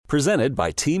Presented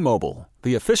by T-Mobile,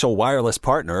 the official wireless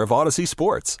partner of Odyssey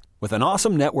Sports. With an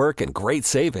awesome network and great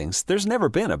savings, there's never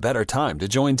been a better time to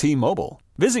join T-Mobile.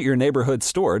 Visit your neighborhood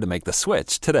store to make the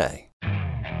switch today.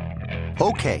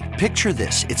 Okay, picture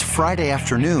this. It's Friday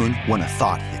afternoon when a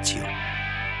thought hits you.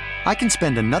 I can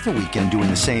spend another weekend doing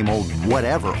the same old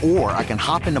whatever, or I can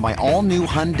hop into my all-new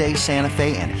Hyundai Santa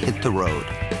Fe and hit the road.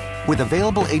 With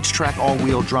available H-Track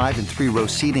all-wheel drive and 3-row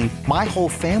seating, my whole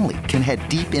family can head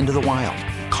deep into the wild.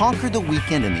 Conquer the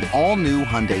weekend in the all-new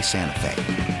Hyundai Santa Fe.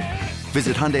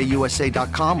 Visit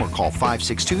HyundaiUSA.com or call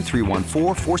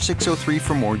 562-314-4603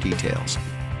 for more details.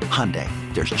 Hyundai,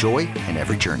 there's joy in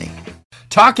every journey.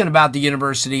 Talking about the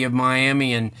University of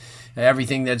Miami and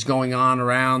everything that's going on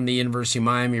around the University of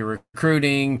Miami,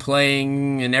 recruiting,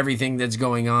 playing, and everything that's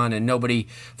going on, and nobody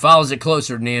follows it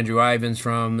closer than Andrew Ivins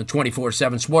from the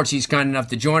 24/7 Sports. He's kind enough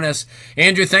to join us.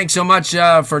 Andrew, thanks so much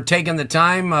for taking the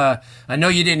time. I know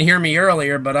you didn't hear me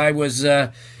earlier, but I was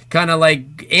kind of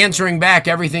like answering back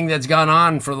everything that's gone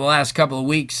on for the last couple of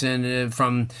weeks, and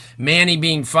from Manny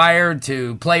being fired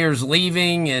to players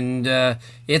leaving, and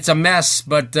it's a mess,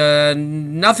 but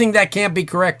nothing that can't be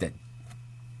corrected.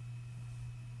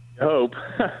 Hope.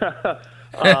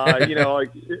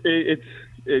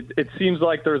 It seems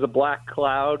like there's a black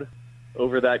cloud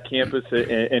over that campus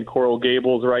in Coral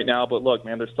Gables right now. But look,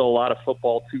 man, there's still a lot of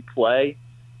football to play,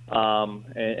 and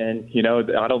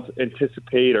I don't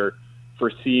anticipate or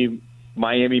foresee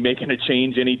Miami making a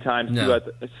change anytime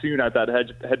soon at that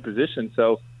head position.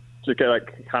 So just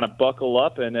kind of buckle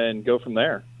up and then go from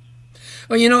there.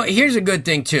 Well, here's a good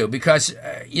thing, too, because,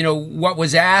 what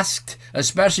was asked,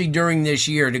 especially during this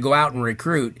year, to go out and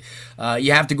recruit,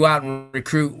 you have to go out and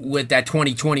recruit with that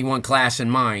 2021 class in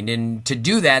mind. And to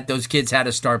do that, those kids had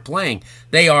to start playing.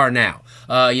 They are now.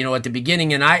 At the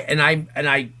beginning, and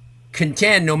I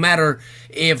contend no matter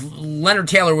if Leonard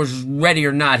Taylor was ready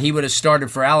or not, he would have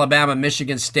started for Alabama,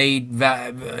 Michigan State,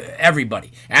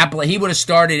 everybody. He would have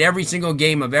started every single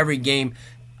game of every game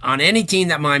on any team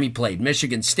that Miami played.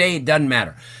 Michigan State, doesn't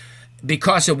matter.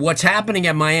 Because of what's happening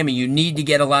at Miami, you need to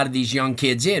get a lot of these young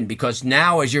kids in, because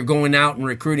now as you're going out and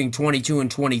recruiting 22 and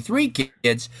 23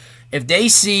 kids, if they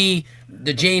see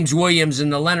the James Williams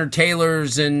and the Leonard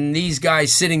Taylors and these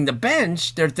guys sitting the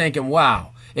bench, they're thinking,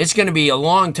 wow, it's going to be a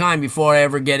long time before I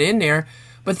ever get in there.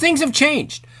 But things have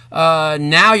changed.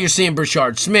 Now you're seeing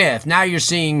Brashard Smith. Now you're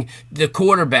seeing the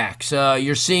quarterbacks.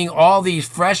 You're seeing all these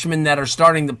freshmen that are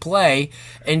starting to play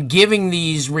and giving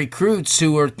these recruits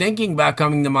who are thinking about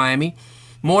coming to Miami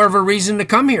more of a reason to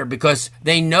come here, because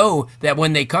they know that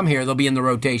when they come here, they'll be in the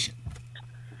rotation.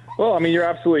 Well, I mean, you're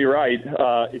absolutely right.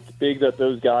 It's big that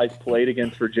those guys played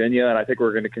against Virginia, and I think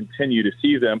we're going to continue to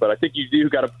see them. But I think you do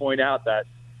got to point out that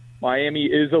Miami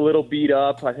is a little beat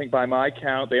up. I think by my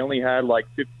count, they only had like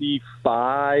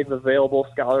 55 available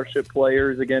scholarship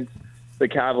players against the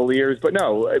Cavaliers. But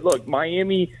no, look,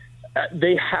 Miami,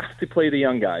 they have to play the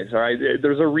young guys, all right?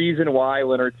 There's a reason why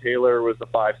Leonard Taylor was a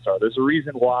 5-star. There's a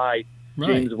reason why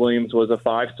James Williams was a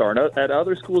 5-star. And at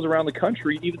other schools around the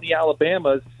country, even the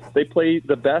Alabamas, they play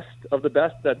the best of the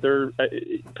best at their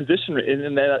position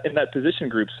in that position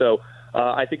group. So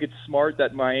I think it's smart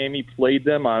that Miami played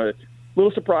them. A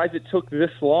little surprised it took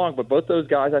this long, but both those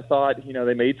guys, I thought,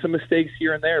 they made some mistakes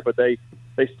here and there, but they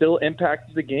still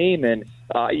impacted the game. And,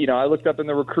 I looked up in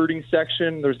the recruiting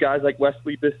section. There's guys like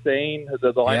Wesley Bissain,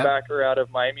 the linebacker out of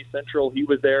Miami Central. He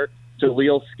was there.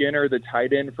 Jaleel Skinner, the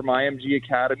tight end from IMG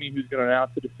Academy, who's going to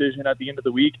announce the decision at the end of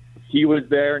the week. He was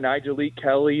there. Nigel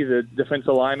Kelly, the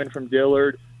defensive lineman from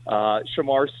Dillard.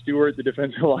 Shamar Stewart, the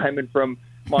defensive lineman from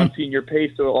Monsignor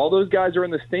Pace. So all those guys are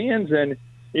in the stands, and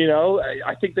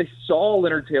I think they saw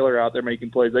Leonard Taylor out there making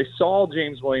plays. They saw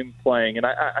James Williams playing, and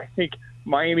I think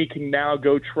Miami can now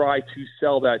go try to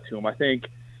sell that to him. I think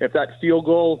if that field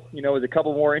goal, is a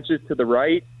couple more inches to the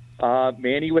right,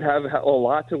 Manny would have a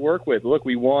lot to work with. Look,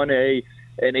 we won an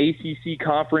ACC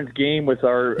conference game with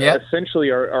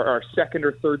essentially our second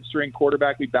or third string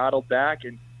quarterback. We battled back,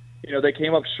 and they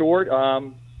came up short.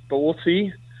 But we'll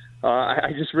see.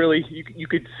 I just really you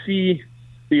could see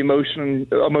the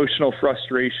emotional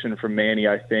frustration from Manny,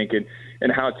 I think, and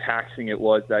how taxing it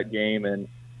was that game, and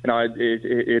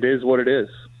it is what it is.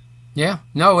 Yeah,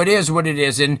 no, it is what it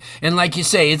is, and like you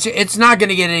say, it's not going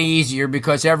to get any easier,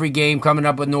 because every game coming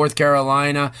up with North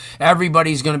Carolina,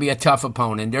 everybody's going to be a tough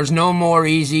opponent. There's no more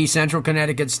easy. Central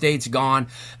Connecticut State's gone.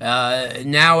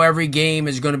 Now every game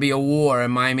is going to be a war,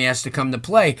 and Miami has to come to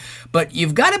play. But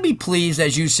you've got to be pleased,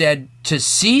 as you said, to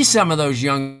see some of those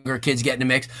younger kids get in the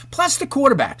mix, plus the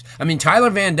quarterbacks. I mean, Tyler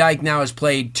Van Dyke now has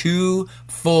played 2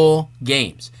 full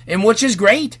games, and which is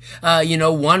great.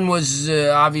 One was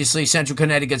obviously Central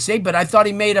Connecticut State, but I thought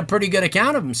he made a pretty good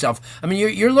account of himself. I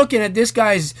mean, you're looking at this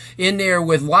guy's in there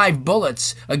with live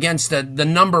bullets against the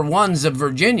number ones of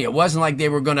Virginia. It wasn't like they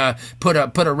were going to put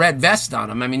a red vest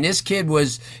on him. I mean, this kid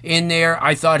was in there.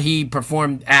 I thought he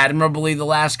performed admirably the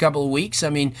last couple of weeks. I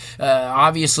mean,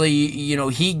 obviously,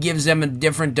 he gives them a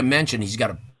different dimension. He's got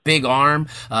a big arm.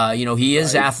 He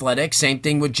is athletic. Same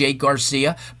thing with Jake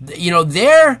Garcia.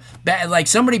 They're like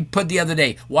somebody put the other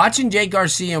day, watching Jake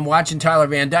Garcia and watching Tyler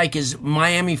Van Dyke is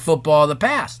Miami football of the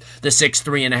past. The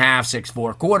 6'3.5",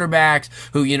 6'4" quarterbacks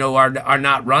who, are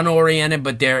not run oriented,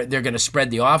 but they're going to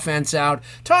spread the offense out.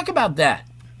 Talk about that.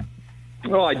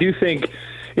 Well, I do think,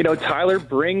 Tyler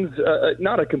brings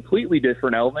not a completely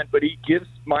different element, but he gives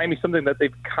Miami something that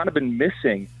they've kind of been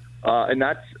missing, and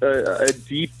that's a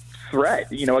deep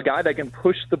threat, a guy that can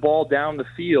push the ball down the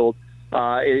field.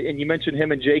 And you mentioned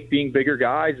him and Jake being bigger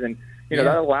guys, and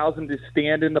that allows them to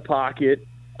stand in the pocket,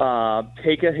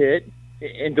 take a hit,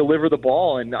 and deliver the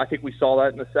ball. And I think we saw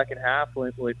that in the second half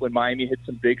when Miami hit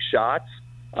some big shots.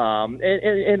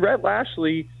 And Rhett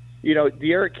Lashlee,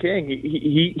 De'Aaron King,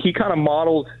 he kind of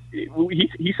models.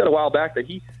 He said a while back that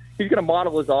he's going to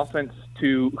model his offense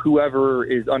to whoever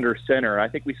is under center. I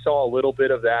think we saw a little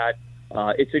bit of that.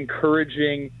 It's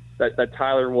encouraging that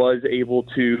Tyler was able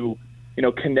to,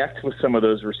 connect with some of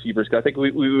those receivers. I think we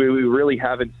really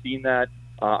haven't seen that.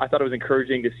 I thought it was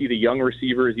encouraging to see the young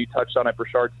receivers. You touched on it,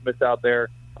 Brashard Smith out there,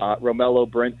 Romello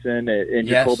Brinson, and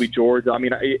Jacoby George. I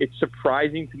mean, it's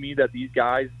surprising to me that these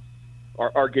guys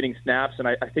are getting snaps, and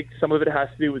I think some of it has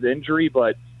to do with injury.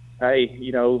 But hey,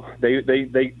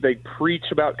 they preach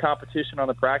about competition on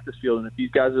the practice field, and if these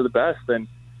guys are the best, then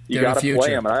you got to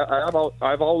play them. And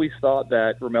I've always thought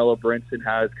that Romello Brinson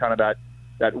has kind of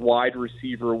that wide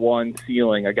receiver one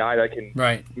ceiling, a guy that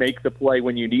can make the play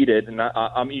when you need it. And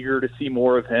I'm eager to see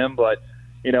more of him. But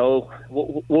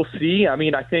we'll see. I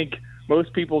mean, I think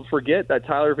most people forget that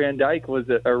Tyler Van Dyke was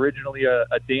originally a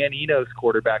Dan Enos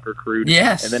quarterback recruit.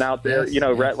 Yes. And then out there,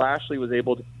 Rhett Lashlee was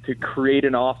able to create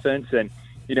an offense. And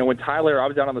when Tyler, I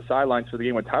was down on the sidelines for the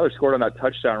game when Tyler scored on that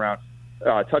touchdown run.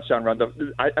 I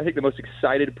think the most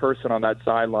excited person on that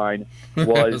sideline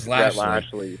was Rhett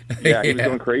Lashlee. Yeah, he was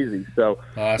going crazy. So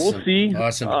awesome. We'll see.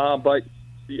 Awesome. But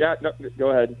no, go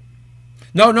ahead.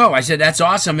 No, I said that's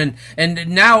awesome. And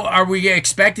now, are we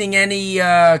expecting any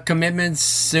commitments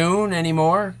soon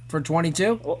anymore for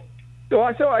 22? So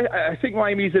I think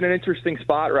Miami's in an interesting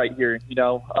spot right here.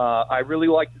 I really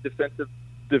like the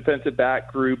defensive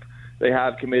back group. They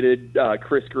have committed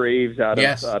Chris Graves out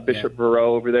of Bishop Verot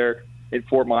over there in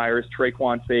Fort Myers,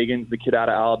 Traquan Fagans, the kid out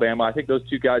of Alabama. I think those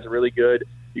two guys are really good.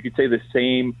 You could say the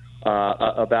same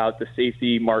about the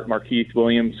safety, Markeith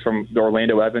Williams from the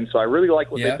Orlando Evans. So I really like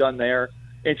what they've done there.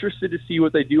 Interested to see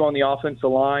what they do on the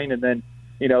offensive line. And then,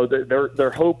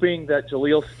 they're hoping that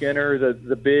Jaleel Skinner,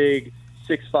 the big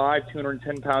 6'5",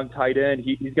 210-pound tight end,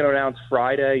 he's going to announce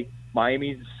Friday.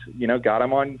 Miami's, got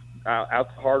him on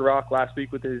out to Hard Rock last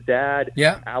week with his dad.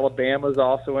 Yeah. Alabama's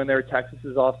also in there. Texas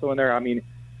is also in there. I mean,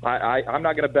 I'm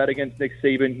not going to bet against Nick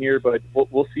Saban here, but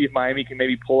we'll see if Miami can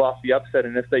maybe pull off the upset.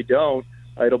 And if they don't,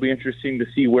 it'll be interesting to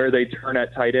see where they turn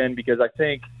at tight end, because I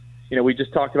think, we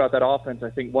just talked about that offense.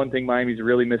 I think one thing Miami's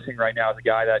really missing right now is a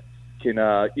guy that can,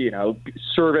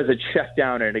 serve as a check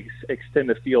down and extend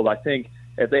the field. I think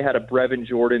if they had a Brevin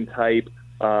Jordan type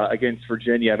against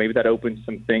Virginia, maybe that opens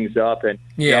some things up. And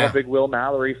I'm a big Will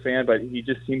Mallory fan, but he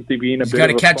just seems to be in a bit of a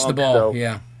funk. He's got to catch the ball,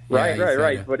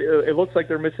 Right. But it looks like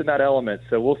they're missing that element.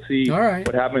 So we'll see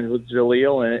what happens with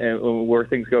Jaleel and where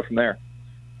things go from there.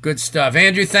 Good stuff.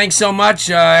 Andrew, thanks so much.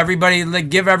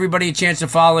 Give everybody a chance to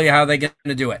follow you. How are they going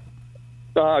to do it?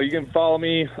 You can follow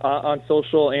me on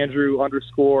social,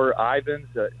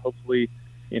 Andrew_Ivins. Hopefully,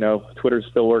 Twitter's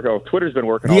still working. Oh, Twitter's been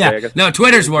working all day, I guess. No,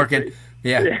 Twitter's working.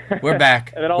 Yeah, we're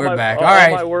back. And then all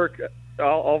my work at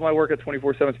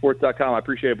 247sports.com. I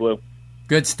appreciate it, Blue.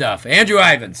 Good stuff. Andrew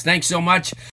Ivins, thanks so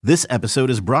much. This episode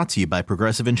is brought to you by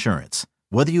Progressive Insurance.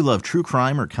 Whether you love true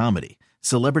crime or comedy,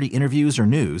 celebrity interviews or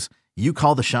news, you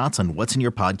call the shots on what's in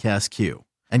your podcast queue.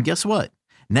 And guess what?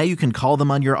 Now you can call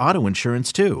them on your auto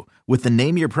insurance too with the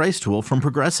Name Your Price tool from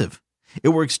Progressive. It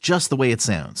works just the way it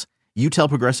sounds. You tell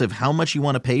Progressive how much you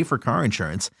want to pay for car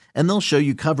insurance, and they'll show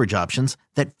you coverage options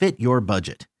that fit your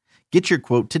budget. Get your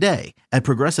quote today at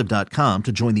Progressive.com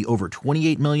to join the over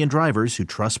 28 million drivers who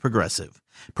trust Progressive.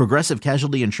 Progressive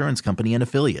Casualty Insurance Company and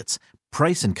Affiliates.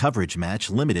 Price and coverage match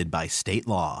limited by state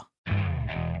law.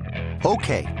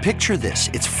 Okay, picture this.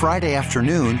 It's Friday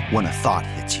afternoon when a thought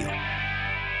hits you.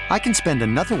 I can spend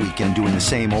another weekend doing the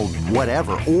same old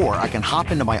whatever, or I can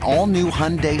hop into my all-new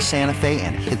Hyundai Santa Fe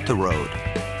and hit the road.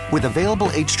 With available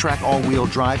H-Track all-wheel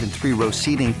drive and 3-row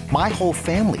seating, my whole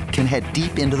family can head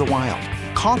deep into the wild.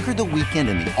 Conquer the weekend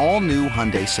in the all-new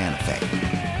Hyundai Santa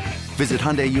Fe. Visit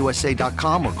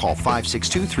HyundaiUSA.com or call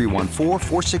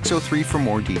 562-314-4603 for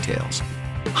more details.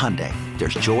 Hyundai,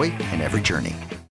 there's joy in every journey.